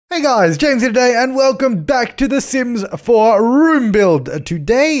Hey guys, James here today and welcome back to The Sims 4 room build.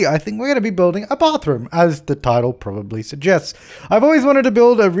 Today, I think we're going to be building a bathroom, as the title probably suggests. I've always wanted to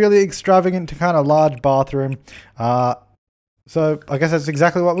build a really extravagant kind of large bathroom. So I guess that's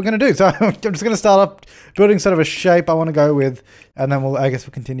exactly what we're going to do. So I'm just going to start up building sort of a shape I want to go with, and then I guess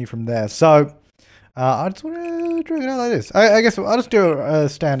we'll continue from there. So I just want to draw it out like this. I guess I'll just do a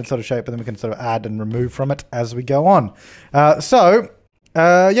standard sort of shape, and then we can sort of add and remove from it as we go on.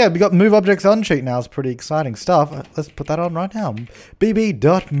 Yeah, we got move objects on sheet now. It's pretty exciting stuff. Let's put that on right now.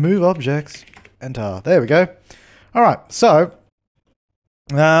 bb.moveobjects. Enter. There we go. All right, so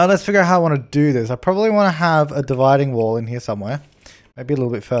let's figure out how I want to do this. I probably want to have a dividing wall in here somewhere. Maybe a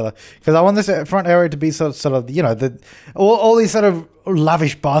little bit further. Because I want this front area to be sort of, you know, all these sort of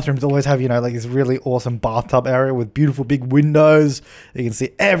lavish bathrooms always have, you know, like this really awesome bathtub area with beautiful big windows. You can see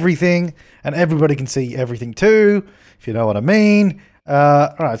everything, and everybody can see everything too, if you know what I mean.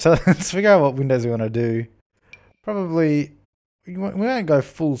 Alright, so let's figure out what windows we want to do. Probably, we won't go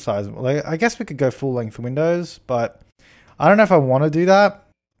full size. Like, I guess we could go full length windows, but I don't know if I want to do that.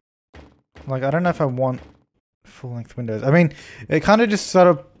 Like, I don't know if I want full length windows. I mean, it kind of just sort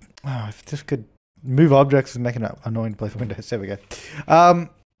of, if this could move objects and make it annoying to place windows. There we go. I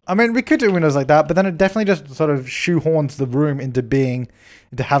mean, we could do windows like that, but then it definitely just sort of shoehorns the room into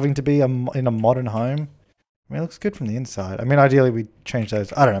having to be in a modern home. I mean, it looks good from the inside. I mean, ideally we change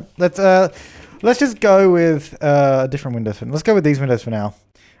those. I don't know. Let's just go with different windows. Let's go with these windows for now.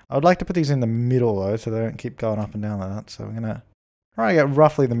 I would like to put these in the middle though, so they don't keep going up and down like that. So we're gonna try and get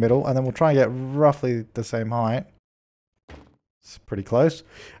roughly the middle, and then we'll try and get roughly the same height. It's pretty close.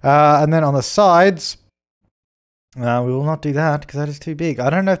 And then on the sides, we will not do that because that is too big. I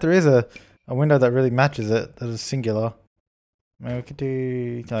don't know if there is a window that really matches it that is singular. I mean, we could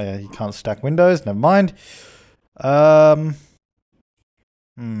do. Oh yeah, you can't stack windows. Never mind.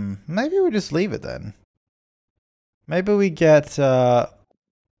 Maybe we just leave it then. Maybe we get,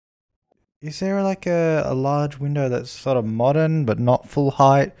 is there like a large window that's sort of modern, but not full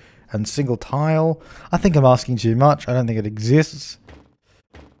height and single tile? I think I'm asking too much. I don't think it exists.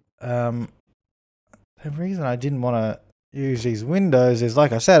 The reason I didn't want to use these windows is,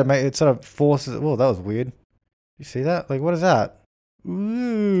 like I said, it sort of forces, oh, that was weird. You see that? Like, what is that?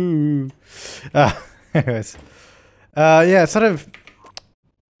 Ooh. Anyways. Yeah, sort of.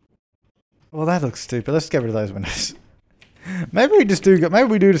 Well, that looks stupid. Let's get rid of those windows. Maybe we just do. Maybe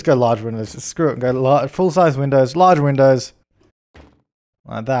we do just go large windows. Just screw it and go full size windows, large windows,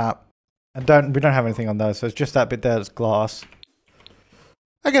 like that. And we don't have anything on those, so it's just that bit there that's glass.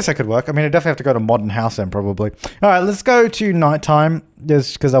 I guess that could work. I mean, I definitely have to go to modern house then, probably. All right, let's go to nighttime,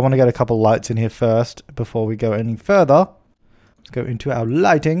 just because I want to get a couple lights in here first before we go any further. Let's go into our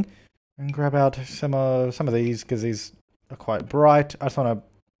lighting. And grab out some of these because these are quite bright. I just want to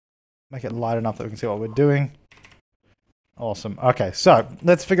make it light enough that we can see what we're doing. Awesome. Okay, so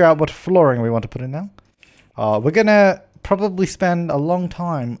let's figure out what flooring we want to put in now. We're going to probably spend a long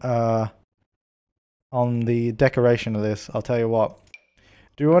time on the decoration of this. I'll tell you what.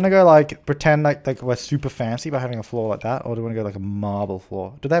 Do we want to go like pretend like we're super fancy by having a floor like that? Or do we want to go like a marble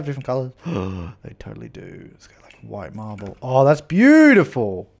floor? Do they have different colors? They totally do. Let's go like white marble. Oh, that's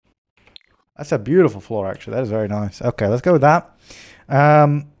beautiful. That's a beautiful floor, actually. That is very nice. Okay, let's go with that.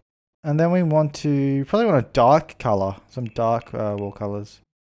 And then we probably want a dark color. Some dark wall colors.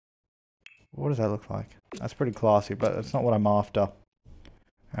 What does that look like? That's pretty classy, but it's not what I'm after.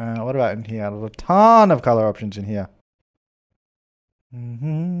 What about in here? There's a ton of color options in here.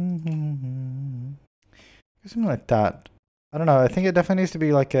 Something like that. I don't know. I think it definitely needs to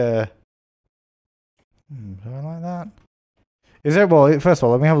be like a... do I like that? Is there, well, first of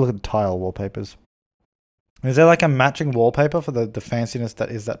all, let me have a look at the tile wallpapers. Is there like a matching wallpaper for the fanciness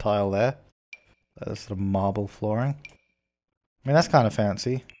that is that tile there? That sort of marble flooring. I mean, that's kind of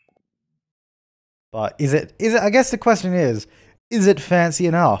fancy. But is it, I guess the question is it fancy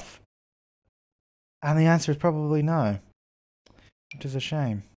enough? And the answer is probably no. Which is a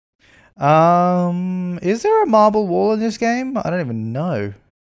shame. Is there a marble wall in this game? I don't even know.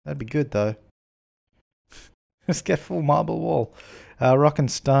 That'd be good though. Let's get full marble wall. Rock and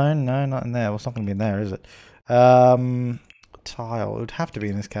stone. No, not in there. Well, it's not going to be in there, is it? Tile. It would have to be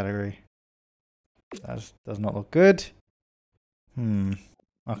in this category. That does not look good.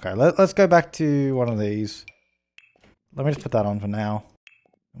 Okay, let's go back to one of these. Let me just put that on for now.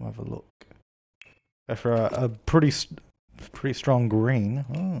 We'll have a look. Go for a pretty strong green.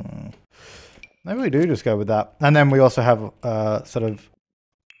 Maybe we do just go with that. And then we also have sort of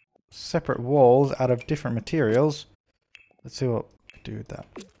separate walls out of different materials. Let's see what we can do with that.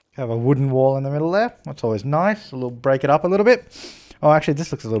 Have a wooden wall in the middle there. That's always nice. Break it up a little bit. Oh, actually,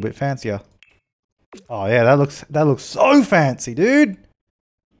 this looks a little bit fancier. Oh yeah, that looks so fancy, dude.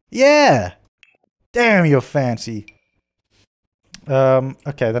 Yeah. Damn, you're fancy.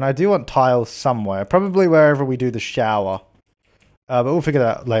 Okay, then I do want tiles somewhere. Probably wherever we do the shower. But we'll figure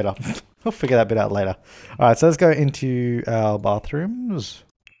that out later. We'll figure that bit out later. Alright, so let's go into our bathrooms.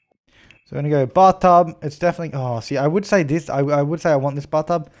 So we're going to go bathtub. It's definitely... Oh, see, I would say this. I would say I want this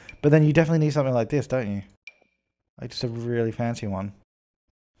bathtub. But then you definitely need something like this, don't you? Like just a really fancy one.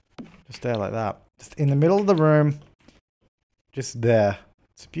 Just there like that. Just in the middle of the room. Just there.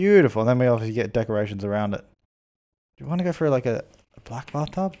 It's beautiful. And then we obviously get decorations around it. Do you want to go for like a black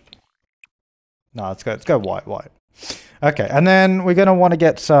bathtub? No, let's go white. Okay, and then we're going to want to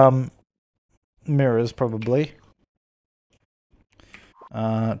get some mirrors probably.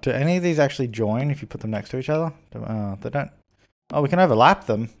 Do any of these actually join if you put them next to each other? They don't. Oh, we can overlap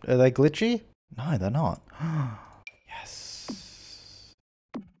them. Are they glitchy? No, they're not. Yes.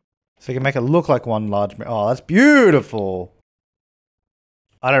 So you can make it look like one large mirror. Oh, that's beautiful.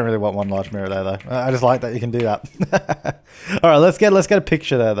 I don't really want one large mirror there, though. I just like that you can do that. All right, let's get a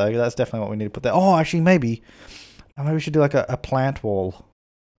picture there, though. That's definitely what we need to put there. Oh, actually, maybe we should do like a plant wall.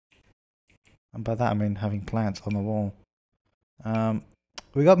 And by that, I mean having plants on the wall.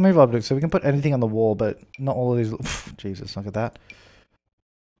 We got move objects, so we can put anything on the wall, but not all of these. Jesus, look at that.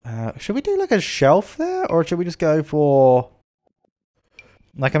 Should we do like a shelf there, or should we just go for...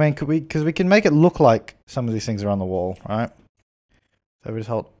 Like, I mean, because we can make it look like some of these things are on the wall, right? So we just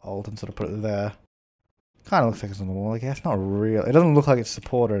hold Alt and sort of put it there. Kind of looks like it's on the wall. Like, yeah, it's not real. It doesn't look like it's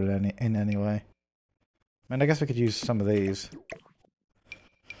supported in any way. I mean, I guess we could use some of these.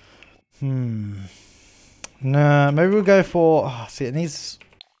 No, maybe we'll go for... Oh, see, it needs...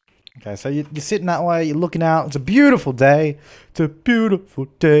 Okay, so you're sitting that way, you're looking out. It's a beautiful day. It's a beautiful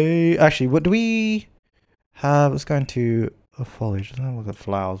day. Actually, what do we have? Let's go into foliage. Let's have a look at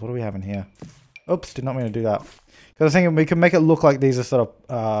flowers. What do we have in here? Oops, did not mean to do that. Because I was thinking we can make it look like these are sort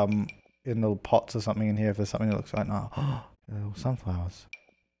of in little pots or something in here if there's something that looks like... Oh, little sunflowers.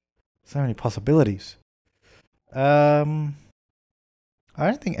 So many possibilities. I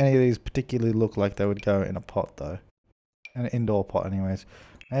don't think any of these particularly look like they would go in a pot, though. An indoor pot, anyways.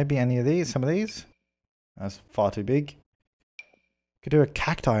 Maybe any of these, some of these. That's far too big. Could do a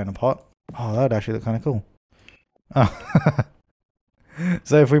cacti in a pot. Oh, that would actually look kind of cool. Oh.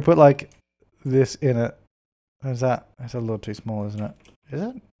 So if we put, like, this in it... How's that? That's a little too small, isn't it? Is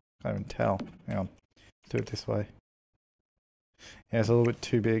it? Can't even tell. Hang on. Let's do it this way. Yeah, it's a little bit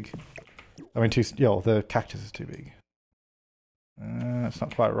too big. I mean, the cactus is too big. That's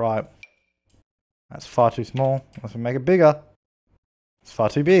not quite right. That's far too small. Let's make it bigger. It's far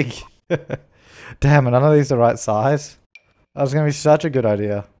too big. Damn, none of these are the right size. That was going to be such a good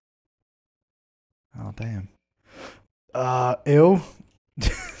idea. Oh, damn. Ew.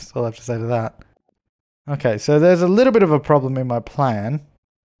 That's all I have to say to that. Okay, so there's a little bit of a problem in my plan.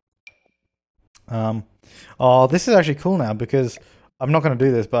 Oh, this is actually cool now because I'm not going to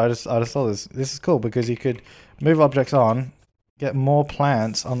do this, but I just saw this. This is cool because you could move objects on, get more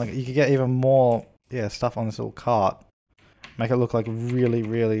plants on you could get even more stuff on this little cart. Make it look like really,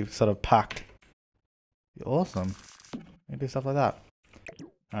 really sort of packed. Awesome. You do stuff like that.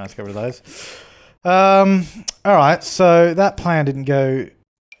 Alright, let's get rid of those. Alright, so that plan didn't go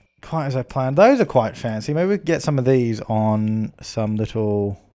quite as I planned. Those are quite fancy. Maybe we could get some of these on some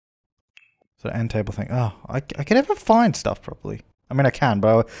little sort of end table thing. Oh, I can never find stuff properly. I mean, I can,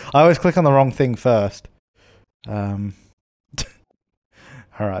 but I always click on the wrong thing first.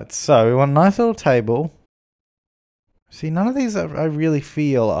 Alright, so we want a nice little table. See, none of these I really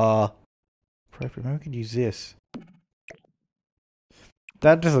feel are appropriate. Maybe we could use this.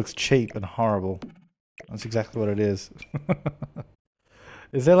 That just looks cheap and horrible. That's exactly what it is.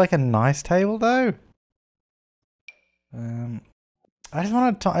 Is there like a nice table though? I just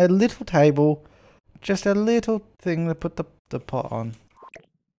want a little table. Just a little thing to put the pot on. Is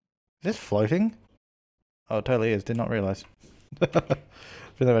this floating? Oh, it totally is. Did not realize. Put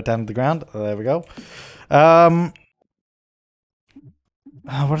that down to the ground. Oh, there we go.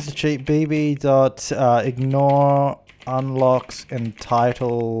 What is the cheat? BB dot ignore unlocks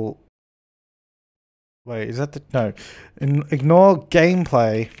entitle. Wait, is that the no? Ignore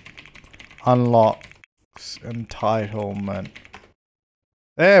gameplay unlocks entitlement.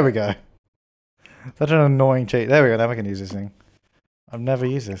 There we go. Such an annoying cheat. There we go. Now we can use this thing. I've never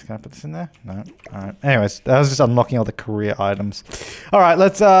used this. Can I put this in there? No. Alright. Anyways, that was just unlocking all the career items. Alright,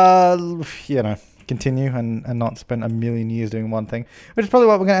 let's continue and not spend a million years doing one thing, which is probably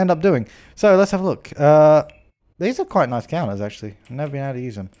what we're going to end up doing. So let's have a look. These are quite nice counters, actually. I've never been able to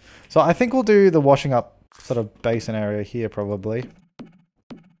use them. So I think we'll do the washing up sort of basin area here, probably.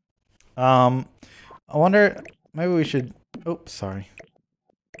 I wonder, maybe we should, oops, sorry.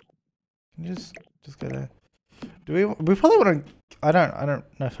 Can you just go there? We probably want to, I don't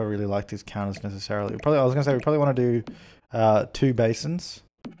know if I really like these counters necessarily. I was going to say, we probably want to do 2 basins.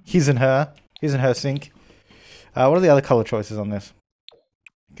 His and her sink. What are the other color choices on this?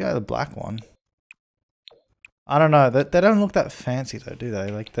 Go the black one. I don't know. They don't look that fancy though, do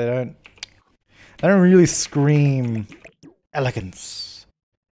they? Like they don't really scream elegance,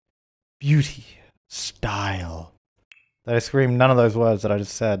 beauty, style. They scream none of those words that I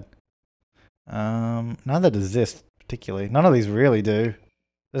just said. Neither does this particularly. None of these really do.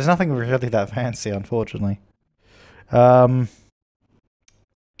 There's nothing really that fancy, unfortunately. I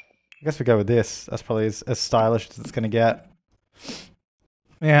guess we go with this. That's probably as stylish as it's going to get.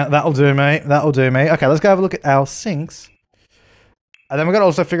 Yeah, that'll do, mate. That'll do, mate. Okay, let's go have a look at our sinks. And then we've got to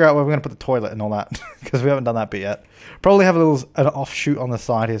also figure out where we're going to put the toilet and all that. Because we haven't done that bit yet. Probably have an offshoot on the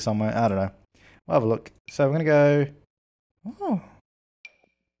side here somewhere. I don't know. We'll have a look. So we're going to go... Oh.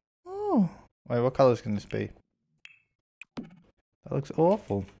 Oh. Wait, what colours can this be? That looks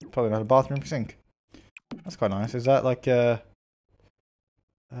awful. Probably not a bathroom sink. That's quite nice. Is that like a...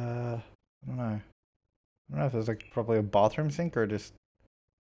 I don't know. I don't know if it's like probably a bathroom sink or just...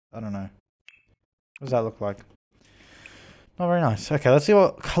 I don't know. What does that look like? Not very nice. Okay, let's see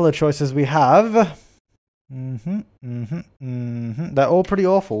what color choices we have. They're all pretty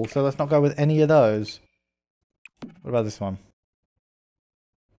awful, so let's not go with any of those. What about this one?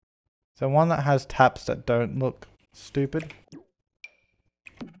 So one that has taps that don't look stupid.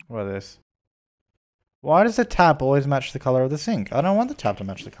 What about this? Why does the tap always match the color of the sink? I don't want the tap to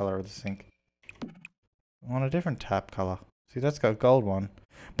match the color of the sink. I want a different tap color. See, that's got a gold one.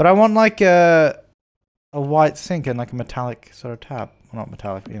 But I want like a white sink and like a metallic sort of tap. Well, not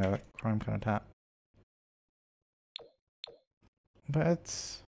metallic, you know, like chrome kind of tap. But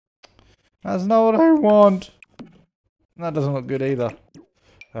that's not what I want. That doesn't look good either.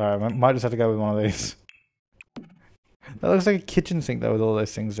 Alright, I might just have to go with one of these. That looks like a kitchen sink though with all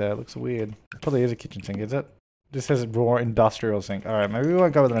those things there. It looks weird. It probably is a kitchen sink, is it? This says raw industrial sink. Alright, maybe we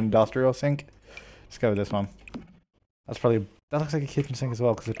won't go with an industrial sink. Let's go with this one. That's probably... That looks like a kitchen sink as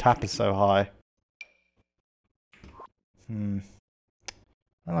well because the tap is so high. I don't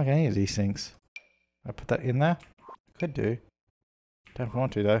like any of these sinks. I put that in there? Could do. Don't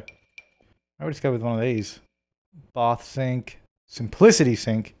want to though. I would just go with one of these. Bath sink. Simplicity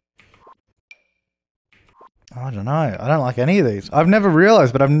sink. I don't know. I don't like any of these. I've never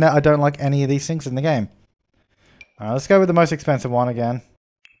realized, but I don't like any of these sinks in the game. Alright, let's go with the most expensive one again.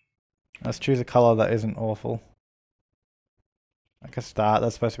 Let's choose a color that isn't awful. Like a start.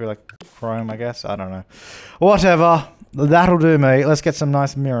 That's supposed to be like chrome, I guess. I don't know. Whatever. That'll do, mate. Let's get some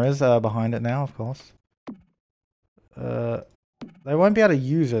nice mirrors behind it now, of course. They won't be able to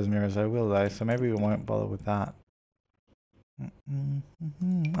use those mirrors, though, will they? So maybe we won't bother with that.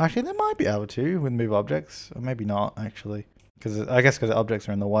 Actually, they might be able to with move objects. Or maybe not, actually. I guess because the objects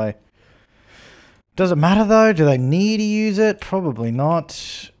are in the way. Does it matter, though? Do they need to use it? Probably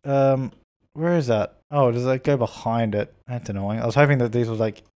not. Where is that? Oh, does that go behind it? That's annoying. I was hoping that these would,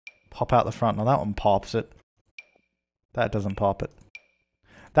 like, pop out the front. Now, that one pops it. That doesn't pop it.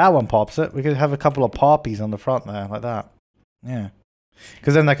 That one pops it. We could have a couple of poppies on the front there, like that. Yeah.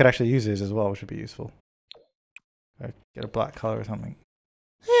 Because then they could actually use these as well, which would be useful. Get a black color or something.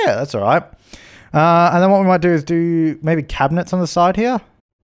 Yeah, that's alright. And then what we might do is do maybe cabinets on the side here.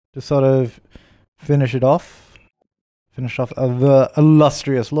 To sort of finish it off. Finish off the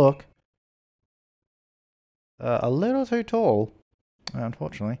illustrious look. A little too tall,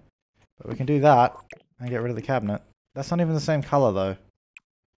 unfortunately. But we can do that and get rid of the cabinet. That's not even the same color, though.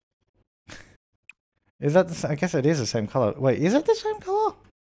 Is that the I guess it is the same color. Wait, is it the same color?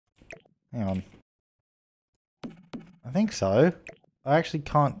 Hang on. I think so. I actually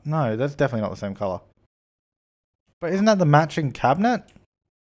can't... No, that's definitely not the same color. But isn't that the matching cabinet?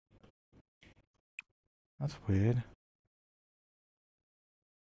 That's weird.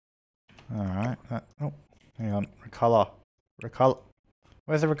 Alright. Oh, hang on. Recolor. Recolor.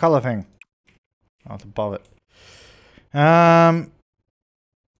 Where's the recolor thing? Oh, it's above it.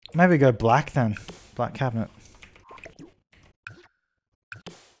 Maybe go black then. Black cabinet.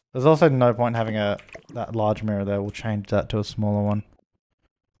 There's also no point in having that large mirror there. We'll change that to a smaller one.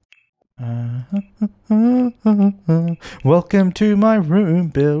 Welcome to my room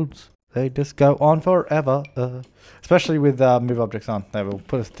builds. They just go on forever. Especially with move objects on. There, we'll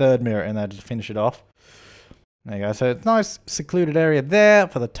put a third mirror in there to finish it off. There you go. So it's a nice secluded area there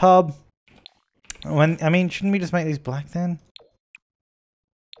for the tub. I mean, shouldn't we just make these black then?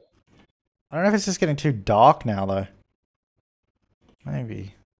 I don't know if it's just getting too dark now though.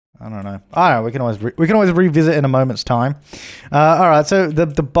 Maybe. I don't know. We can always revisit in a moment's time. All right. So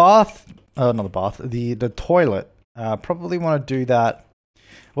the bath, not the bath, the toilet. Probably want to do that.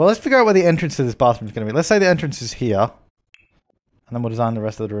 Well, let's figure out where the entrance to this bathroom is going to be. Let's say the entrance is here, and then we'll design the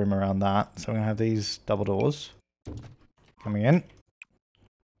rest of the room around that. So we're gonna have these double doors coming in.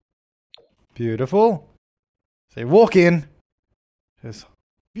 Beautiful. So you walk in. This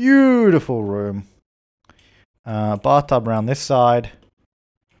beautiful room. Bathtub around this side.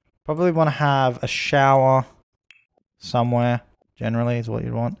 Probably want to have a shower somewhere. Generally is what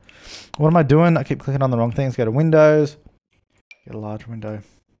you'd want. What am I doing? I keep clicking on the wrong things. Go to Windows. Get a large window.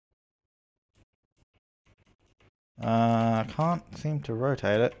 I can't seem to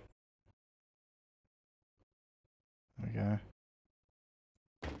rotate it. There we go.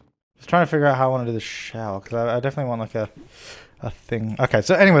 Just trying to figure out how I want to do the shower, because I definitely want like a thing. Okay,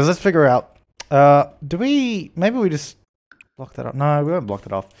 so anyways, let's figure out. Maybe we just block that up. No, we won't block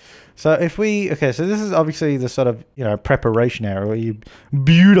it off. So if we, okay, so this is obviously the sort of, you know, preparation area where you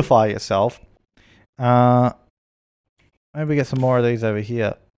beautify yourself. Maybe get some more of these over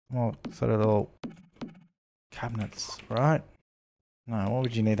here. More sort of little cabinets, right? No, what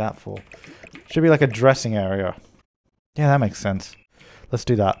would you need that for? Should be like a dressing area. Yeah, that makes sense. Let's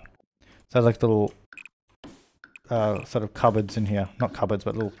do that. So like little sort of cupboards in here. Not cupboards,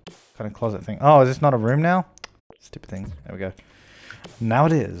 but little kind of closet thing. Oh, is this not a room now? Stupid thing. There we go. Now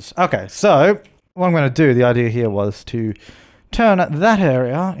it is. Okay, so what I'm going to do, the idea here was to turn that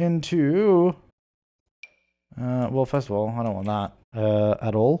area into... well, first of all, I don't want that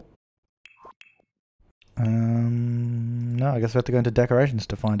at all. No, I guess we have to go into decorations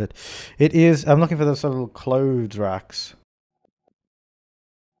to find it. It is... I'm looking for those sort of little clothes racks.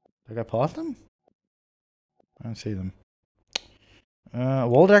 Did I go past them? I don't see them.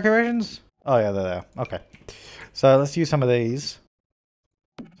 Wall decorations? Oh yeah, they're there. Okay. So let's use some of these.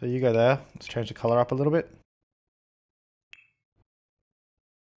 So you go there. Let's change the color up a little bit.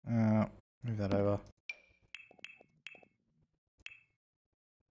 Move that over.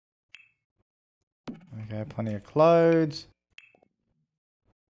 Okay, plenty of clothes.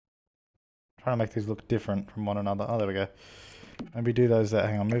 Trying to make these look different from one another. Oh, there we go. Maybe do those there.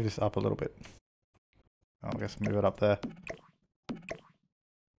 Hang on, move this up a little bit. Oh, I guess move it up there.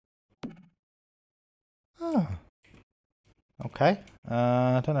 Oh. Okay.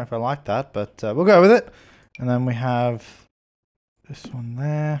 I don't know if I like that, but we'll go with it. And then we have this one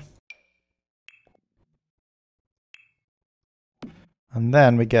there. And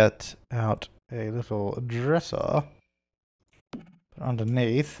then we get out a little dresser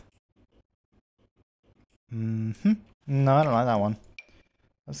underneath. No, I don't like that one.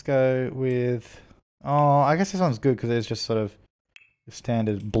 Let's go with... Oh, I guess this one's good because it's just sort of a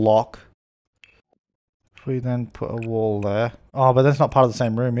standard block. If we then put a wall there. Oh, but that's not part of the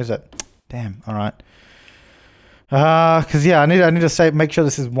same room, is it? Damn, alright. Because yeah, I need to make sure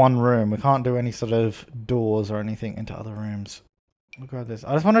this is one room. We can't do any sort of doors or anything into other rooms. We'll grab this.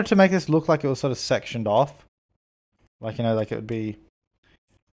 I just wanted to make this look like it was sort of sectioned off. Like, you know, like it would be...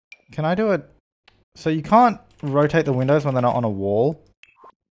 Can I do it? So you can't rotate the windows when they're not on a wall.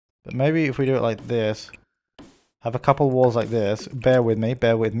 But maybe if we do it like this, have a couple walls like this, bear with me.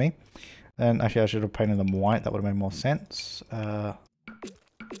 Then actually I should have painted them white, that would have made more sense. There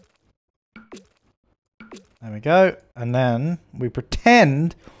we go. And then we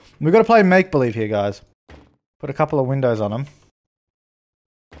pretend, we've got to play make-believe here, guys. Put a couple of windows on them.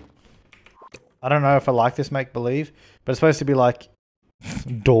 I don't know if I like this make-believe, but it's supposed to be like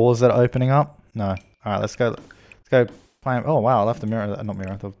doors that are opening up. No. Alright, let's go play. Oh wow, I left the mirror, not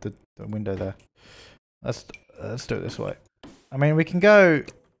mirror, the window there. Let's do it this way. I mean, we can go...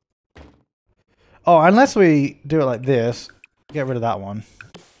 Oh, unless we do it like this, get rid of that one.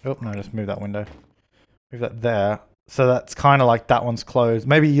 Oh, no, just move that window. Move that there. So that's kind of like that one's closed.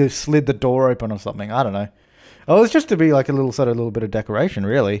 Maybe you slid the door open or something. I don't know. Oh, it's just to be like a little bit of decoration,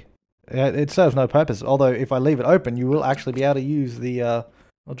 really. It serves no purpose. Although, if I leave it open, you will actually be able to use the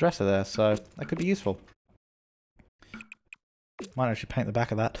little dresser there. So that could be useful. Might actually paint the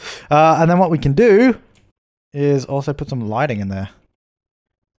back of that. And then what we can do is also put some lighting in there.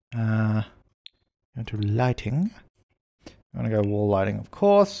 Into lighting. I'm going to go wall lighting, of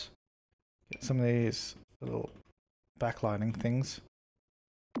course. Get some of these little backlighting things.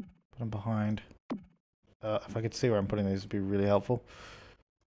 Put them behind. If I could see where I'm putting these, would be really helpful.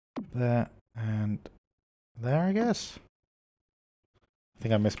 There and there, I guess. I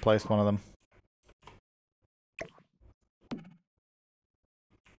think I misplaced one of them.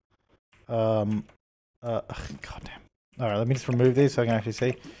 God damn. Alright, let me just remove these so I can actually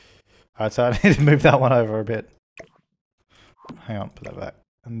see. Alright, so I need to move that one over a bit. Hang on, put that back.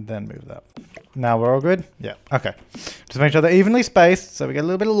 and then move that. Now we're all good? Yeah, okay. Just make sure they're evenly spaced, so we get a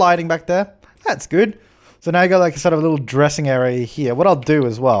little bit of lighting back there. That's good. So now you got like a sort of a little dressing area here. What I'll do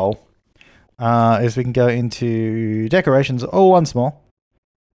as well is we can go into decorations all once more.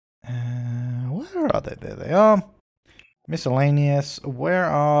 Where are they? There they are. Miscellaneous. Where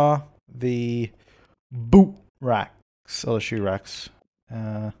are the boot racks or the shoe racks?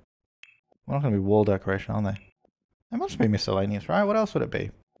 Well, not going to be wall decoration, aren't they? They must be miscellaneous, right? What else would it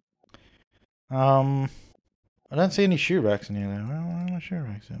be? I don't see any shoe racks in here. Where are my shoe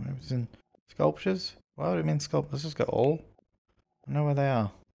racks? Maybe it's in sculptures. Why would it mean sculpt? Let's just go all. I don't know where they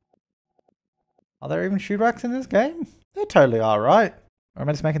are. Are there even shoe racks in this game? They totally are, right? Or am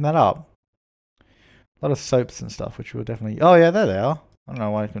I just making that up? A lot of soaps and stuff, which we'll definitely... Oh, yeah, there they are. I don't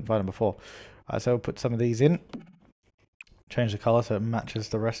know why I couldn't find them before. Alright, so we'll put some of these in. Change the color so it matches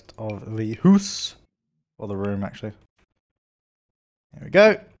the rest of the house. Or the room, actually. There we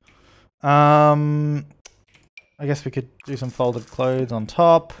go. I guess we could do some folded clothes on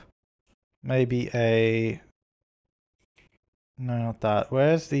top. Maybe a... No, not that.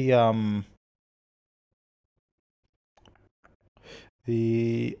 Where's the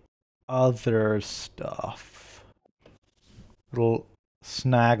other stuff? Little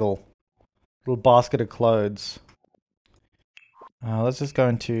snaggle. Little basket of clothes. Let's just go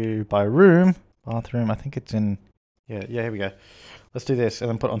into by room. Bathroom. I think it's in... Yeah, here we go. Let's do this and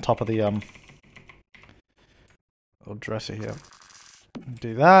then put on top of the little dresser here.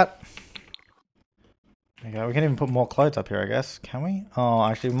 Do that. There you go. We can even put more clothes up here, I guess. Can we? Oh,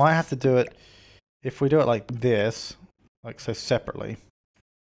 actually, we might have to do it... If we do it like this, like so separately,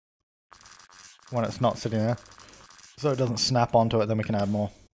 when it's not sitting there, so it doesn't snap onto it, then we can add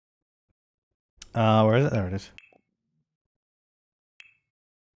more. Where is it? There it is.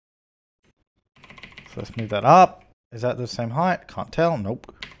 So let's move that up. Is that the same height? Can't tell.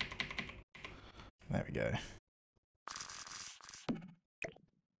 Nope. There we go.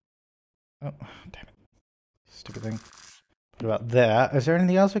 Oh, damn it. Stupid thing. What about there? Is there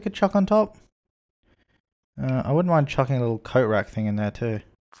anything else we could chuck on top? I wouldn't mind chucking a little coat rack thing in there too.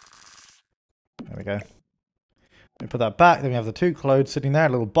 There we go. We put that back. Then we have the two clothes sitting there. A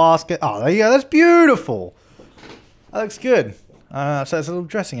little basket. Oh, there you go. That's beautiful. That looks good. So it's a little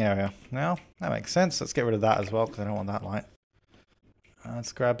dressing area. Now, that makes sense. Let's get rid of that as well because I don't want that light.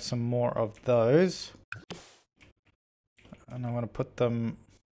 Let's grab some more of those. And I want to put them...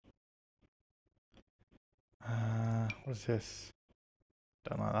 what is this?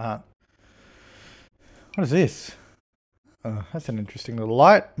 Don't like that. What is this? Oh, that's an interesting little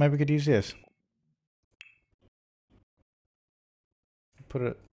light. Maybe we could use this. Put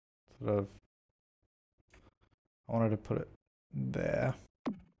it sort of... I wanted to put it there.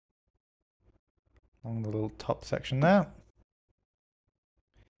 Along the little top section there.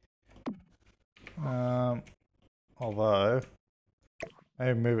 Although,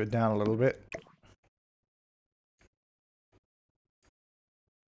 maybe move it down a little bit.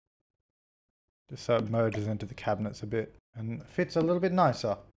 Just so it merges into the cabinets a bit and fits a little bit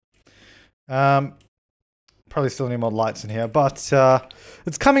nicer. Probably still need more lights in here, but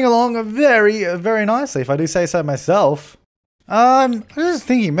it's coming along very, very nicely, if I do say so myself. I was just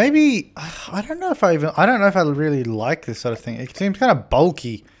thinking, maybe I don't know if I really like this sort of thing. It seems kind of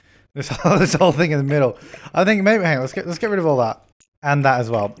bulky. This whole thing in the middle. I think maybe hang on, let's get rid of all that and that as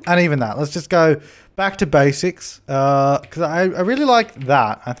well, and even that. Let's just go back to basics because I really like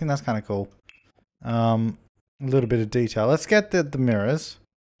that. I think that's kind of cool. A little bit of detail. Let's get the mirrors,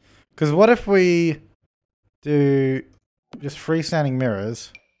 because what if we do just freestanding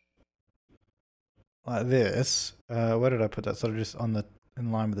mirrors like this? Where did I put that? Sort of just on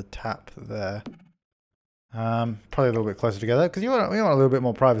in line with the tap there. Probably a little bit closer together because we want a little bit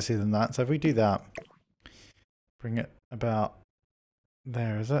more privacy than that. So if we do that, bring it about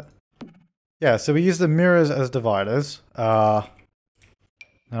there, is it? Yeah. So we use the mirrors as dividers.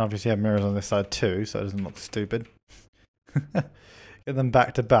 And obviously have mirrors on this side too, so it doesn't look stupid. Get them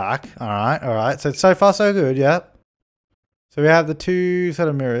back to back. All right. So far so good. Yeah. So we have the two set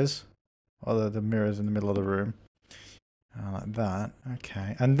of mirrors, or the mirrors in the middle of the room, like that.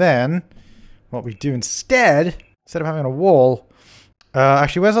 Okay, and then what we do instead of having a wall,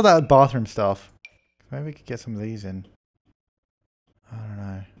 actually, where's all that bathroom stuff? Maybe we could get some of these in.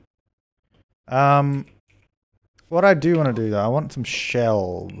 I don't know. What I do want to do though, I want some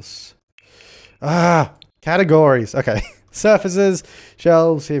shelves. Categories. Okay. Surfaces,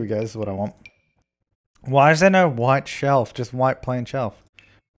 shelves. Here we go. This is what I want. Why is there no white shelf? Just white plain shelf.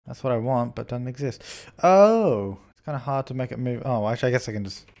 That's what I want, but doesn't exist. Oh, it's kind of hard to make it move. Oh, actually, I guess I can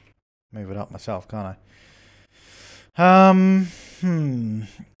just move it up myself, can't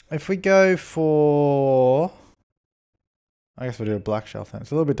If we go for... I guess we'll do a black shelf then.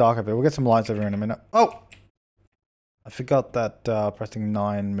 It's a little bit dark up here. We'll get some lights over in a minute. Oh! I forgot that pressing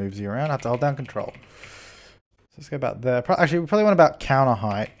 9 moves you around. I have to hold down control. So let's go about there. Actually, we probably want about counter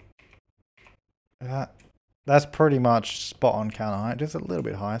height. That's pretty much spot on counter height. Just a little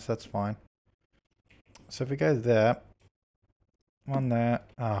bit high, so that's fine. So if we go there. One there.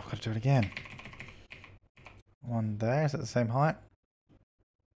 Oh, I've got to do it again. One there. Is that the same height?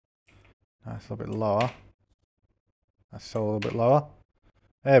 No, it's a little bit lower. That's still a little bit lower.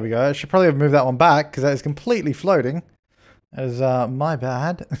 There we go. I should probably have moved that one back because that is completely floating. That is my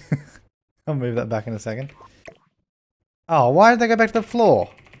bad. I'll move that back in a second. Oh, why did they go back to the floor?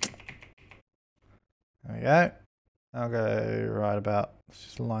 There we go. I'll go right about. Let's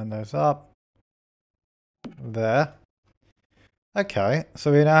just line those up. There. Okay,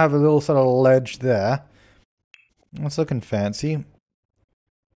 so we now have a little sort of ledge there. It's looking fancy.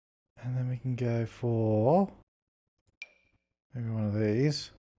 And then we can go for maybe one of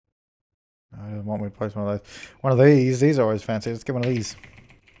these. No, I don't want me to place one of those. One of these. These are always fancy. Let's get one of these.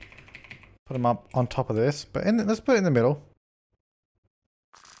 Put them up on top of this. But let's put it in the middle.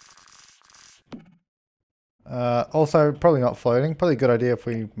 Also, probably not floating. Probably a good idea if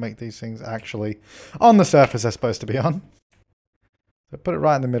we make these things actually on the surface they're supposed to be on. So put it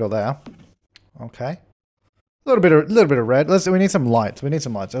right in the middle there. Okay. A little bit of red. We need some lights. We need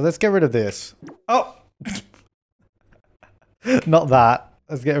some lights. So let's get rid of this. Oh! Not that.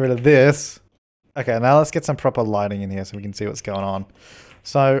 Let's get rid of this. Okay, now let's get some proper lighting in here so we can see what's going on.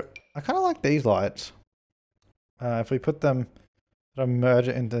 So, I kind of like these lights. If we put them, sort of merge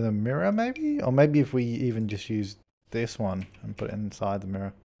it into the mirror maybe? Or maybe if we even just use this one and put it inside the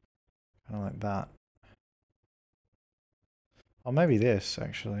mirror. Kind of like that. Or maybe this,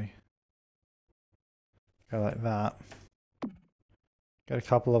 actually. Go like that. Get a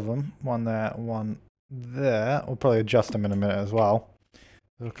couple of them. One there, one there. We'll probably adjust them in a minute as well.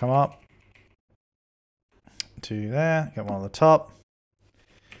 It'll come up. Two there. Get one on the top.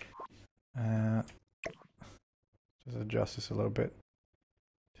 Just adjust this a little bit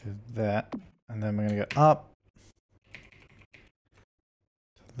to that. And then we're going to go up.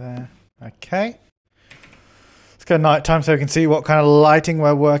 To there. Okay. Let's go nighttime so we can see what kind of lighting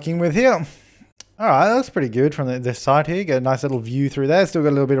we're working with here. Alright, that looks pretty good from this side here. Get a nice little view through there. Still got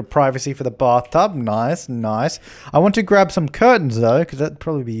a little bit of privacy for the bathtub. Nice, nice. I want to grab some curtains though, because that'd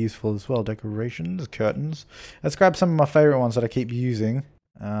probably be useful as well. Decorations, curtains. Let's grab some of my favorite ones that I keep using.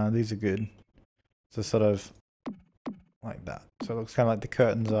 These are good. So sort of like that. So it looks kind of like the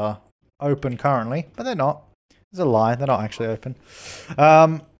curtains are open currently, but they're not. There's a lie. They're not actually open.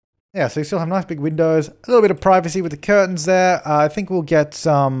 Yeah, so you still have nice big windows. A little bit of privacy with the curtains there. I think we'll get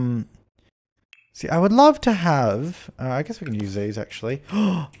some... See, I would love to have... I guess we can use these, actually.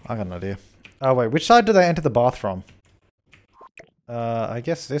 I got an idea. Oh, wait. Which side do they enter the bath from? I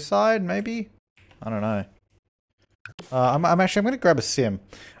guess this side, maybe? I don't know. I'm going to grab a sim.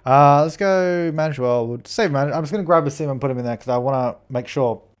 Let's go manage. Well, we'll save manage. I'm just going to grab a sim and put them in there because I want to make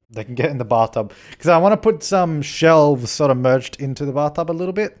sure they can get in the bathtub. Because I want to put some shelves sort of merged into the bathtub a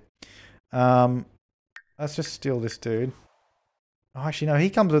little bit. Let's just steal this dude. Oh, actually, no, he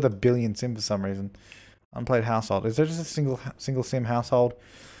comes with a billion sim for some reason. Unplayed household. Is there just a single sim household?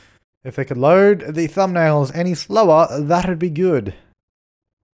 If they could load the thumbnails any slower, that'd be good.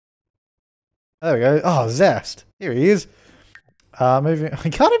 There we go. Oh, Zest. Here he is. Moving. I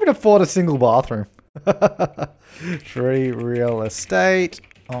can't even afford a single bathroom. Free real estate.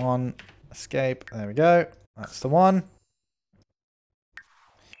 On. Escape. There we go. That's the one.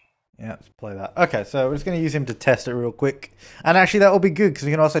 Yeah, let's play that. Okay, so we're just going to use him to test it real quick. And actually that will be good because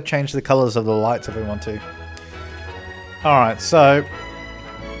we can also change the colors of the lights if we want to. Alright, so...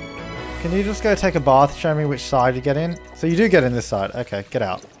 Can you just go take a bath, show me which side you get in? So you do get in this side. Okay, get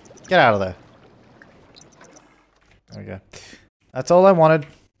out. Get out of there. There we go. That's all I wanted.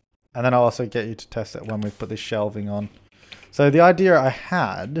 And then I'll also get you to test it when we put this shelving on. So the idea I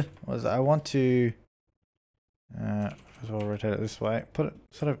had was I want to... I'll rotate it this way. Put it,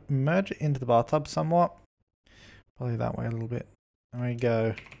 sort of merge it into the bathtub somewhat. Probably that way a little bit. And we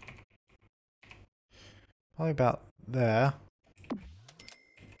go probably about there.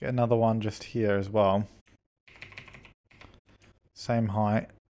 Get another one just here as well. Same height.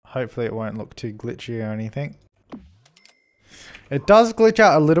 Hopefully it won't look too glitchy or anything. It does glitch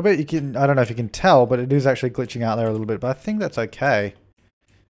out a little bit. You can, I don't know if you can tell, but it is actually glitching out there a little bit. But I think that's okay.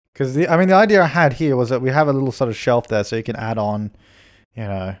 Because, the idea I had here was that we have a little sort of shelf there so you can add on, you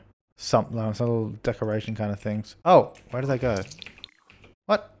know, some little decoration kind of things. Oh, where did they go?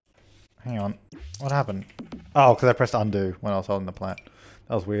 What? Hang on. What happened? Oh, because I pressed undo when I was holding the plant.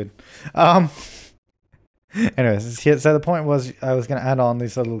 That was weird. Anyways, so the point was I was going to add on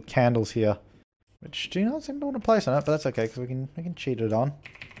these little candles here, which do not seem to want to place on it, but that's okay because we can cheat it on.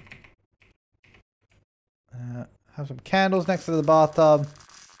 Have some candles next to the bathtub.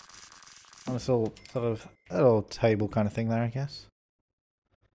 On this little sort of a little table kind of thing there, I guess.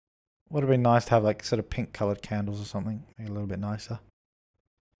 Would have been nice to have like sort of pink colored candles or something, make it a little bit nicer.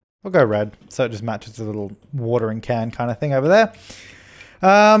 We'll go red, so it just matches the little watering can kind of thing over there.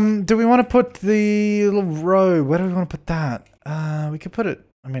 Do we want to put the little robe? Where do we want to put that? We could put it,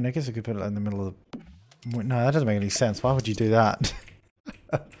 I mean, I guess we could put it in the middle of the... No, that doesn't make any sense. Why would you do that?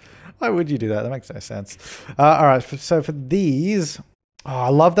 Why would you do that? That makes no sense. Alright, so for these... Oh, I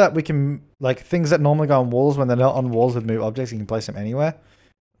love that we can... Like, things that normally go on walls, when they're not on walls with move objects, you can place them anywhere.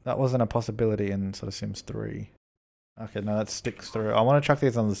 That wasn't a possibility in sort of Sims 3. Okay, no, that sticks through. I want to chuck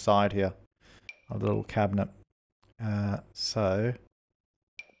these on the side here. Of the little cabinet. So...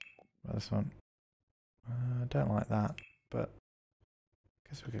 This one. I don't like that, but... I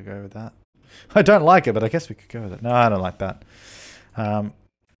guess we could go with that. I don't like it, but I guess we could go with it. No, I don't like that.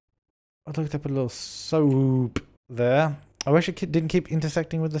 I'd like to put a little soap there. I wish it didn't keep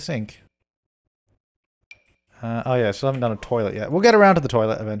intersecting with the sink. Oh yeah, so I haven't done a toilet yet. We'll get around to the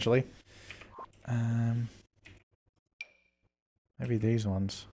toilet eventually. Maybe these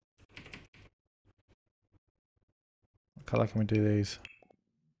ones. What colour can we do these?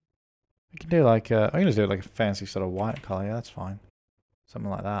 We can do like, I'm going to do like a fancy sort of white colour, yeah, that's fine. Something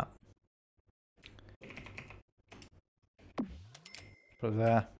like that. Put it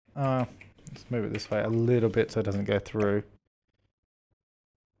there. Oh, let's move it this way a little bit so it doesn't go through.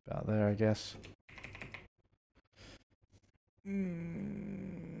 About there, I guess.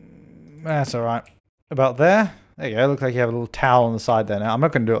 That's alright. About there. There you go. Looks like you have a little towel on the side there now. I'm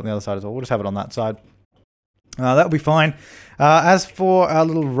not going to do it on the other side as well. We'll just have it on that side. That'll be fine. As for our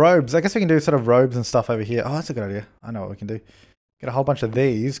little robes, I guess we can do sort of robes and stuff over here. Oh, that's a good idea. I know what we can do. Get a whole bunch of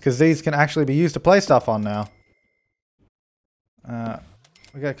these, because these can actually be used to play stuff on now.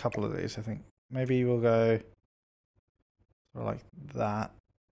 We got a couple of these, I think. Maybe we'll go sort of like that.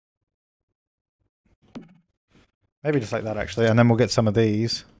 Maybe just like that, actually, and then we'll get some of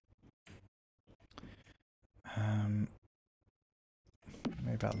these.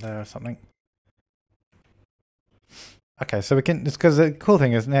 Maybe about there or something. Okay, so we can. It's because the cool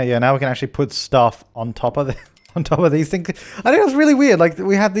thing is now, yeah, now we can actually put stuff on top of these things. I think it's really weird. Like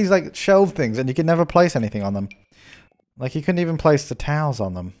we have these like shelf things, and you can never place anything on them. Like you couldn't even place the towels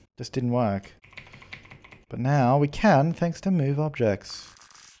on them. Just didn't work. But now we can, thanks to move objects.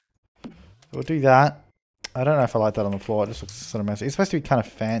 So we'll do that. I don't know if I like that on the floor. It just looks sort of messy. It's supposed to be kind of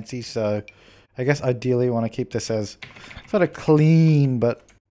fancy, so I guess ideally we want to keep this as sort of clean but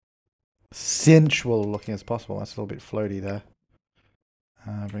sensual looking as possible. That's a little bit floaty there.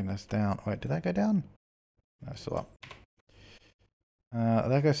 Bring this down. Wait, did that go down? No, still up.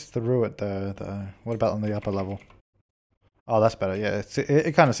 That goes through it though. What about on the upper level? Oh, that's better. Yeah,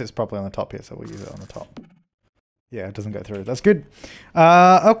 it kind of sits properly on the top here, so we'll use it on the top. Yeah, it doesn't go through. That's good.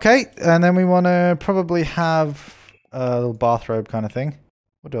 Okay, and then we want to probably have a little bathrobe kind of thing.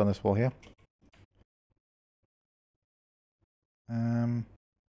 We'll do it on this wall here.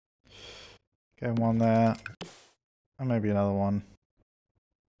 Go one there. And maybe another one.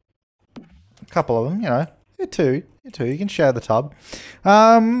 A couple of them, you know. You're two. You can share the tub.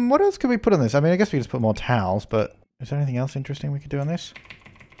 What else could we put on this? I mean, I guess we could just put more towels, but is there anything else interesting we could do on this?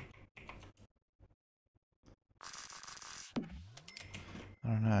 I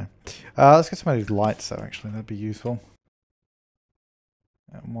don't know. Let's get some of these lights though, actually. That'd be useful.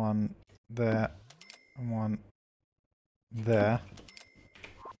 And one there. And one there.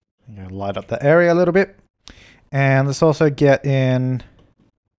 You know, light up the area a little bit. And let's also get in...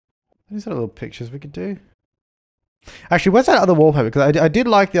 These are little pictures we could do. Actually, where's that other wallpaper? Because I did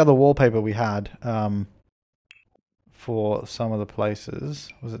like the other wallpaper we had for some of the places.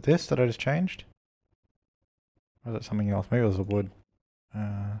 Was it this that I just changed? Or was it something else? Maybe it was a wood.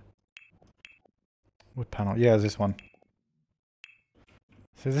 Wood panel. Yeah, it's this one.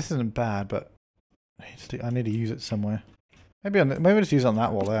 So this isn't bad, but I need to use it somewhere. Maybe I'll just use it on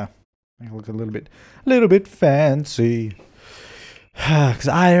that wall there. Make it look a little bit fancy. Because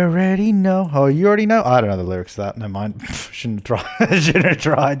I already know. Oh, you already know? I don't know the lyrics to that. Never mind. Shouldn't have tried. Shouldn't have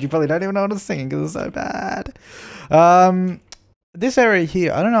tried. You probably don't even know what I'm singing because it's so bad. This area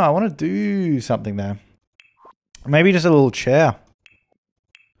here, I don't know. I want to do something there. Maybe just a little chair. A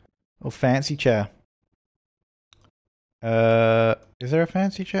little fancy chair. Is there a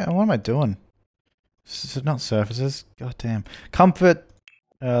fancy chair? What am I doing? This is not surfaces. God damn. Comfort.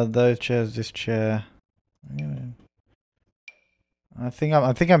 Those chairs, this chair. Yeah. I think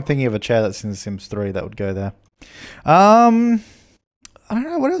I'm thinking of a chair that's in Sims 3 that would go there. I don't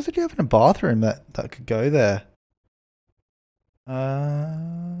know, what else would you have in a bathroom that could go there? I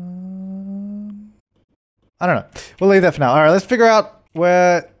don't know. We'll leave that for now. All right, let's figure out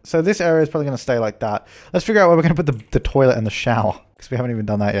where. So this area is probably going to stay like that. Let's figure out where we're going to put the toilet and the shower, because we haven't even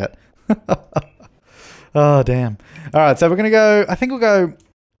done that yet. Oh damn! All right, so we're going to go. I think we'll go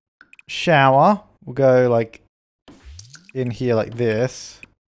shower. We'll go like in here like this.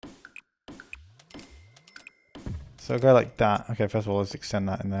 So go like that. Okay, first of all, let's extend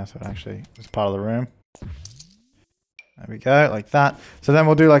that in there so it actually is part of the room. There we go, like that. So then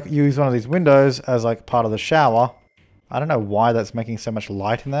we'll do like use one of these windows as like part of the shower. I don't know why that's making so much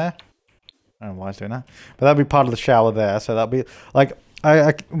light in there. I don't know why it's doing that. But that'll be part of the shower there. So that'll be like,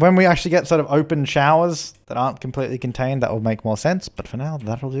 when we actually get sort of open showers that aren't completely contained, that will make more sense. But for now,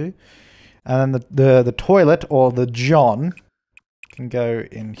 that'll do. And then the toilet or the John can go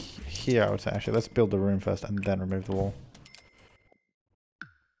in here, I would say. Actually, let's build the room first and then remove the wall.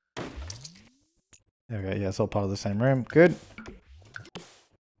 There we go. Yeah, it's all part of the same room. Good.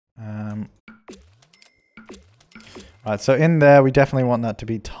 Right, so in there, we definitely want that to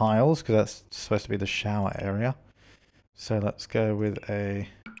be tiles because that's supposed to be the shower area. So let's go with a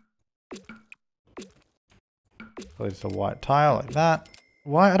white tile like that.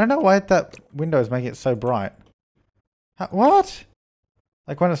 Why? I don't know why that window is making it so bright. What?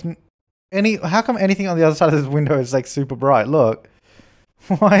 Like when it's how come anything on the other side of this window is like super bright? Look.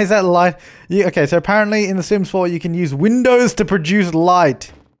 Why is that light? Okay, so apparently in The Sims 4 you can use windows to produce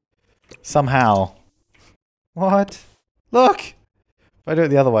light. Somehow. What? Look! If I do it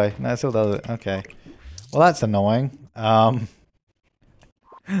the other way. No, it still does it. Okay. Well, that's annoying. That's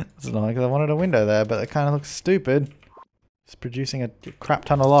annoying because I wanted a window there, but it kind of looks stupid. It's producing a crap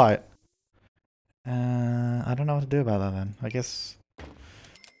ton of light. I don't know what to do about that then. I guess...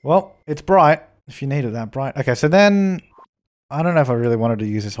 Well, it's bright. If you need it that bright. Okay, so then... I don't know if I really wanted to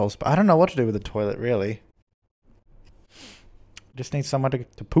use this whole spot. I don't know what to do with the toilet, really. Just need somewhere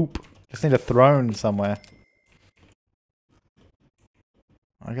to poop. Just need a throne somewhere.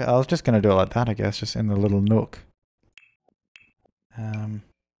 Okay, I was just going to do it like that, I guess. Just in the little nook. Like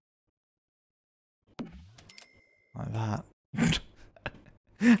that.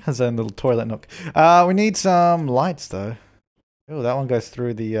 Has own little toilet nook. We need some lights, though. Oh, that one goes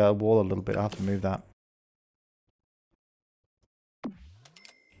through the wall a little bit. I'll have to move that.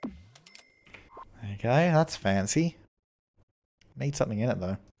 Okay, that's fancy. Need something in it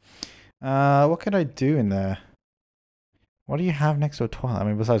though. What could I do in there? What do you have next to a toilet? I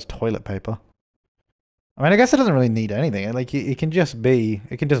mean, besides toilet paper. I mean, I guess it doesn't really need anything. Like, it can just be,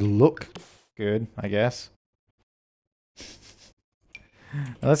 it can just look good, I guess.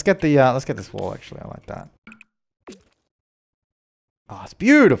 Let's get this wall actually. I like that. Oh, it's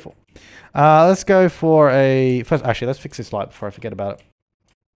beautiful. Let's go for a first. Actually, let's fix this light before I forget about it.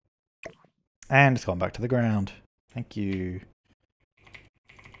 And it's gone back to the ground. Thank you.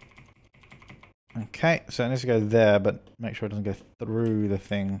 Okay, so it needs to go there, but make sure it doesn't go through the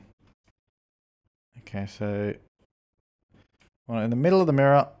thing. Okay, so in the middle of the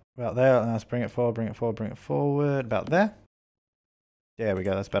mirror, about there. And let's bring it forward, bring it forward, bring it forward. About there. There we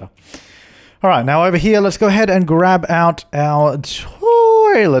go. That's better. All right, now over here, let's go ahead and grab out our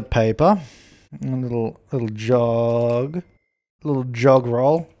toilet paper. A little jog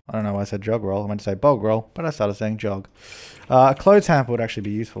roll. I don't know why I said jog roll. I meant to say bog roll, but I started saying jog. A clothes hamper would actually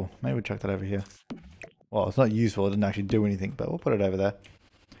be useful. Maybe we'll chuck that over here. Well, it's not useful. It doesn't actually do anything, but we'll put it over there.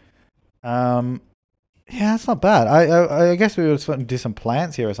 Yeah, that's not bad. I guess we would do some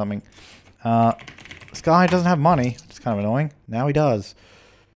plants here or something. This guy doesn't have money. It's kind of annoying. Now he does.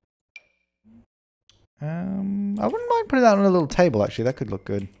 I wouldn't mind putting that on a little table, actually. That could look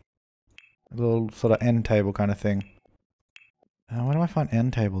good. A little sort of end table kind of thing. Where do I find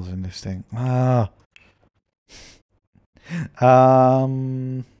end tables in this thing? Why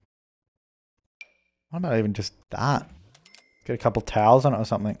not even just that? Get a couple towels on it or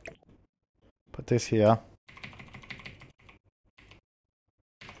something. Put this here.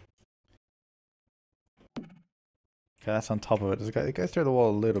 Okay, that's on top of it. Does it go through the wall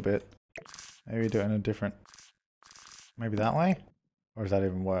a little bit? Maybe do it in a different... Maybe that way? Or is that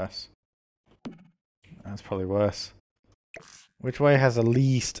even worse? That's probably worse. Which way has the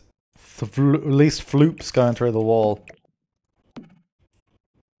least floops going through the wall?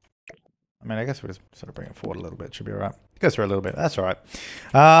 I mean, I guess we'll just sort of bring it forward a little bit. Should be alright. It goes through a little bit. That's alright.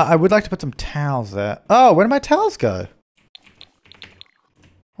 I would like to put some towels there. Oh, where did my towels go?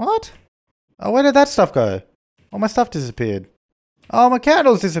 What? Oh, where did that stuff go? All my stuff disappeared. Oh, my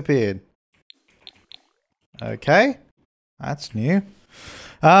candles disappeared. Okay. That's new.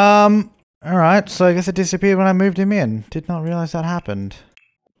 Alright, so I guess it disappeared when I moved him in. Did not realize that happened.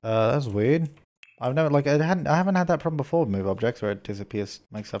 That's weird. I've never, like, I haven't had that problem before with move objects where it disappears,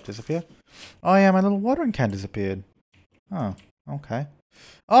 makes stuff disappear. Oh yeah, my little watering can disappeared. Oh, okay.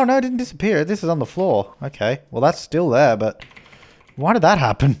 Oh no, it didn't disappear. This is on the floor. Okay, well that's still there, but why did that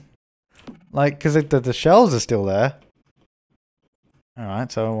happen? Like, because the shelves are still there.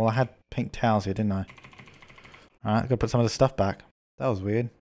 Alright, so, well, I had pink towels here, didn't I? Alright, gotta put some of the stuff back. That was weird.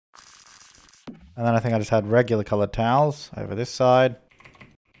 And then I think I just had regular colored towels over this side.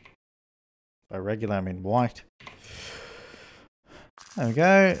 By regular, I mean white. There we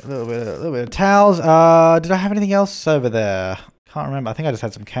go. A little bit of towels. Did I have anything else over there? Can't remember. I think I just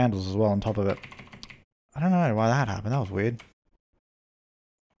had some candles as well on top of it. I don't know why that happened. That was weird.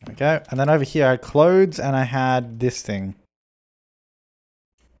 There we go. And then over here I had clothes and I had this thing.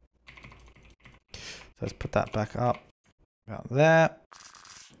 So let's put that back up. About there.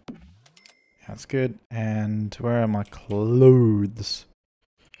 Yeah, that's good. And where are my clothes?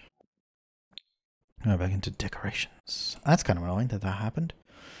 Oh, back into decorations. That's kind of annoying that happened.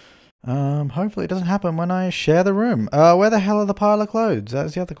 Hopefully it doesn't happen when I share the room. Where the hell are the pile of clothes?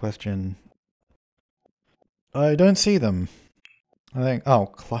 That's the other question. I don't see them. I think, oh,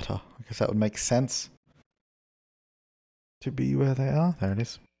 clutter. I guess that would make sense. To be where they are. There it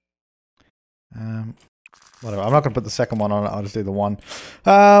is. Whatever. I'm not going to put the second one on it. I'll just do the one.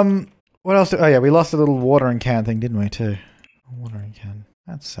 What else? Oh yeah, we lost a little watering can thing, didn't we, too? Watering can.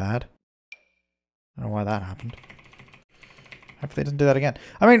 That's sad. I don't know why that happened. Hopefully it doesn't do that again.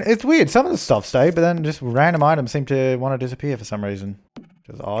 I mean, it's weird. Some of the stuff stayed, but then just random items seem to want to disappear for some reason.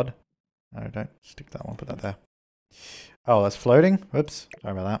 Which is odd. No, don't stick that one. Put that there. Oh, that's floating. Whoops.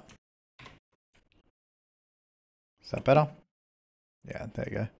 Sorry about that. Is that better? Yeah, there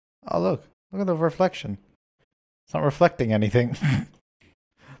you go. Oh, look. Look at the reflection. It's not reflecting anything.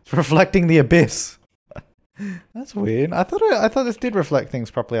 It's reflecting the abyss. That's weird. I thought this did reflect things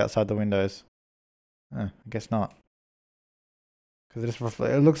properly outside the windows. I guess not. Because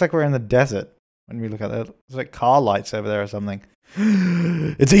it looks like we're in the desert when we look at it. There's like car lights over there or something.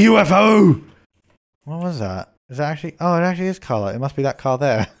 It's a UFO! What was that? Is that actually... Oh, it actually is car light. It must be that car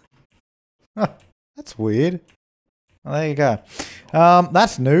there. That's weird. Well, there you go.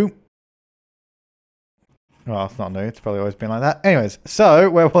 That's new. Well, it's not new. It's probably always been like that. Anyways, so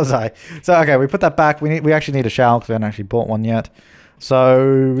where was I? So, okay, we put that back. We actually need a shower because we haven't actually bought one yet.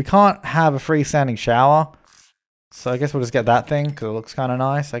 So we can't have a freestanding shower. So I guess we'll just get that thing because it looks kind of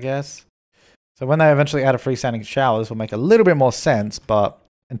nice, I guess. So when they eventually add a freestanding shower, this will make a little bit more sense. But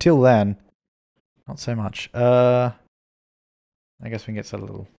until then, not so much. I guess we can get some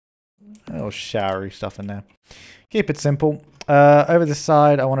little showery stuff in there. Keep it simple. Over this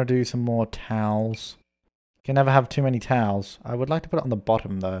side, I want to do some more towels. You can never have too many towels. I would like to put it on the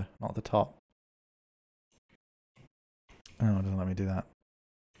bottom though, not the top. Oh, it doesn't let me do that.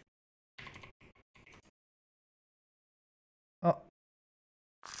 Oh.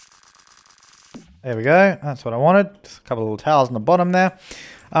 There we go. That's what I wanted. Just a couple of little towels on the bottom there.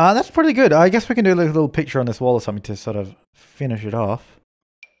 That's pretty good. I guess we can do a little picture on this wall or something to sort of finish it off.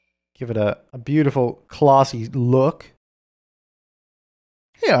 Give it a beautiful, classy look.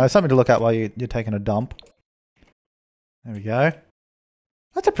 You know, something to look at while you're taking a dump. There we go.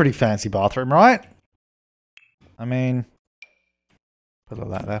 That's a pretty fancy bathroom, right? I mean... Put all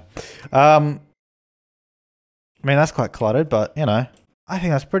that there. I mean, that's quite cluttered, but, you know, I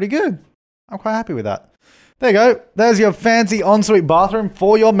think that's pretty good. I'm quite happy with that. There you go. There's your fancy ensuite bathroom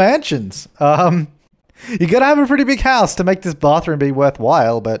for your mansions. You gotta have a pretty big house to make this bathroom be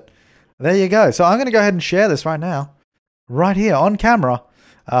worthwhile, but there you go. So I'm going to go ahead and share this right now. Right here on camera.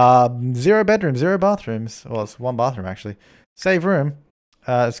 0 bedrooms, 0 bathrooms. Well, it's 1 bathroom, actually. Save room.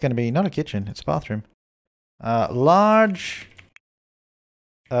 It's going to be not a kitchen, it's a bathroom. Large...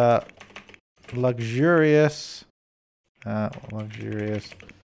 luxurious, I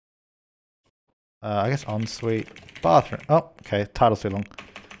guess ensuite bathroom. Oh, okay, title's too long.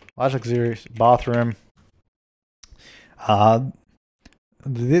 Large luxurious bathroom.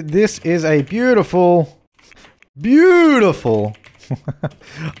 This is a beautiful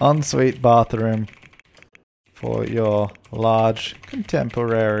ensuite bathroom for your large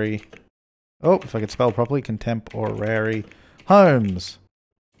contemporary. Oh, if I could spell properly, contemporary homes.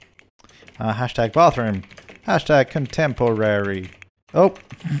 Hashtag bathroom. Hashtag contemporary. Oh,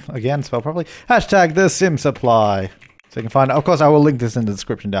 again, spell properly. Hashtag the sim supply. So you can find it. Of course, I will link this in the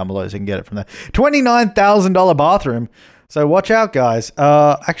description down below so you can get it from there. $29,000 bathroom. So watch out, guys.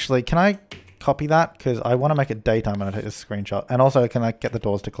 Actually, can I copy that because I want to make it daytime when I take this screenshot. And also, can I get the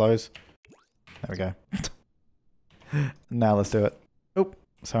doors to close? There we go. Now let's do it. Oop,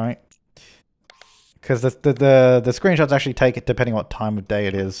 sorry. Because the screenshots actually take it depending on what time of day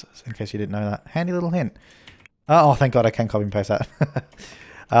it is, in case you didn't know that. Handy little hint. Oh, thank God I can copy and paste that.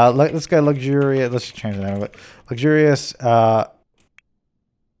 Let's go luxurious. Let's just change the name of it. Luxurious. No,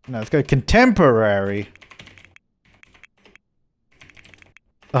 let's go contemporary.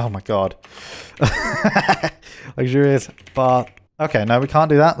 Oh my God. Luxurious bath. Okay, no, we can't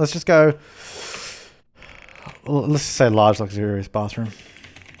do that. Let's just go. Let's just say large luxurious bathroom.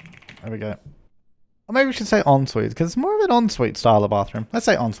 There we go. Or maybe we should say ensuite, because it's more of an ensuite style of bathroom. Let's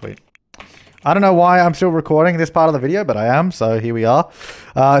say ensuite. I don't know why I'm still recording this part of the video, but I am, so here we are.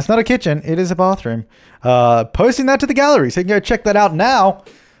 It's not a kitchen, it is a bathroom. Posting that to the gallery, so you can go check that out now.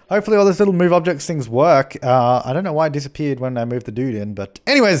 Hopefully all those little move objects things work. I don't know why it disappeared when I moved the dude in, but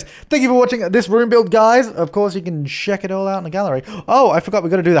anyways, thank you for watching this room build, guys. Of course, you can check it all out in the gallery. Oh, I forgot we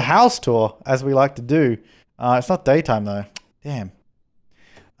got to do the house tour, as we like to do. It's not daytime, though. Damn.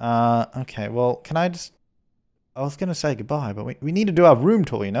 Okay, well, can I just... I was going to say goodbye, but we need to do our room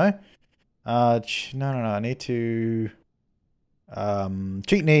tour, you know? No, I need to...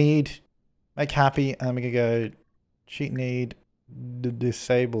 cheat need, make happy, and then we can go cheat need,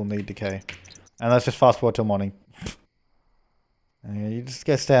 disable need decay. And let's just fast forward till morning. You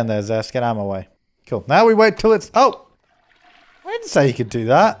just stand there, Zest, get out of my way. Cool. Now we wait till it's... Oh! I didn't say you could do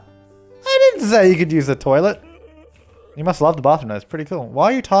that. I didn't say you could use the toilet. You must love the bathroom though, it's pretty cool. Why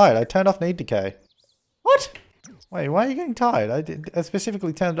are you tired? I turned off need decay. What? Wait, why are you getting tired? I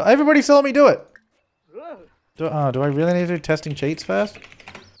specifically turned it off. Everybody saw me do it! Do I really need to do testing cheats first?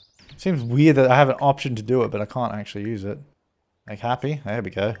 Seems weird that I have an option to do it, but I can't actually use it. Make happy. There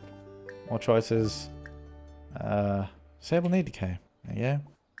we go. More choices. Disable need decay. There you go.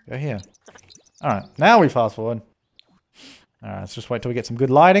 Go here. Alright, now we fast forward. Alright, let's just wait till we get some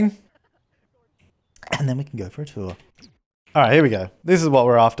good lighting. And then we can go for a tour. Alright, here we go. This is what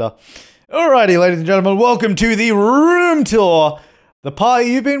we're after. Alrighty, ladies and gentlemen, welcome to the room tour. The part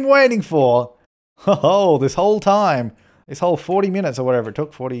you've been waiting for. Oh, this whole time. This whole 40 minutes or whatever it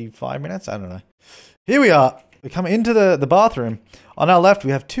took. 45 minutes? I don't know. Here we are. We come into the bathroom. On our left,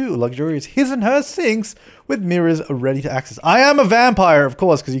 we have two luxurious his and her sinks with mirrors ready to access. I am a vampire, of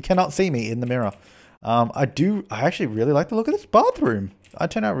course, because you cannot see me in the mirror. I actually really like the look of this bathroom. I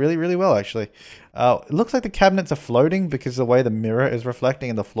turned out really, really well, actually. It looks like the cabinets are floating because of the way the mirror is reflecting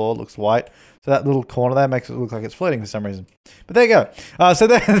and the floor looks white. So that little corner there makes it look like it's floating for some reason. But there you go. So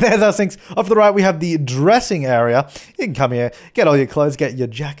there's our sinks. Off to the right, we have the dressing area. You can come here, get all your clothes, get your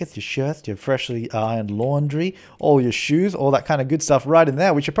jackets, your shirts, your freshly ironed laundry, all your shoes, all that kind of good stuff right in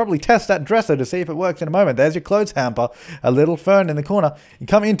there. We should probably test that dresser to see if it works in a moment. There's your clothes hamper, a little fern in the corner. You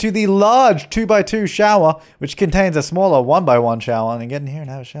come into the large 2x2 shower, which contains a smaller 1x1 shower, and get in here and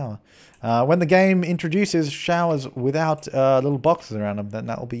have a shower. When the game introduces showers without little boxes around them, then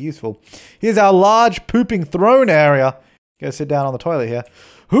that will be useful. Here's our large pooping throne area. Go sit down on the toilet here.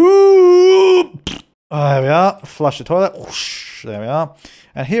 There we are. Flush the toilet. Whoosh, there we are.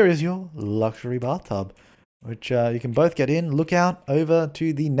 And here is your luxury bathtub, which you can both get in, look out over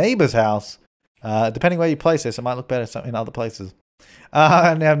to the neighbor's house. Depending where you place this, it might look better in other places.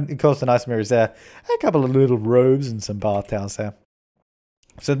 And of course, the nice mirrors there. A couple of little robes and some bath towels there.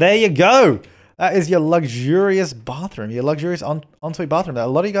 So there you go. That is your luxurious bathroom, your luxurious ensuite bathroom that a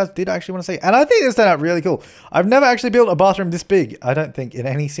lot of you guys did actually want to see. And I think this turned out really cool. I've never actually built a bathroom this big, I don't think, in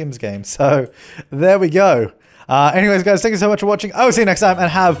any Sims game. So there we go. Anyways, guys, thank you so much for watching. I will see you next time and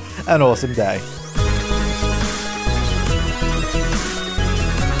have an awesome day.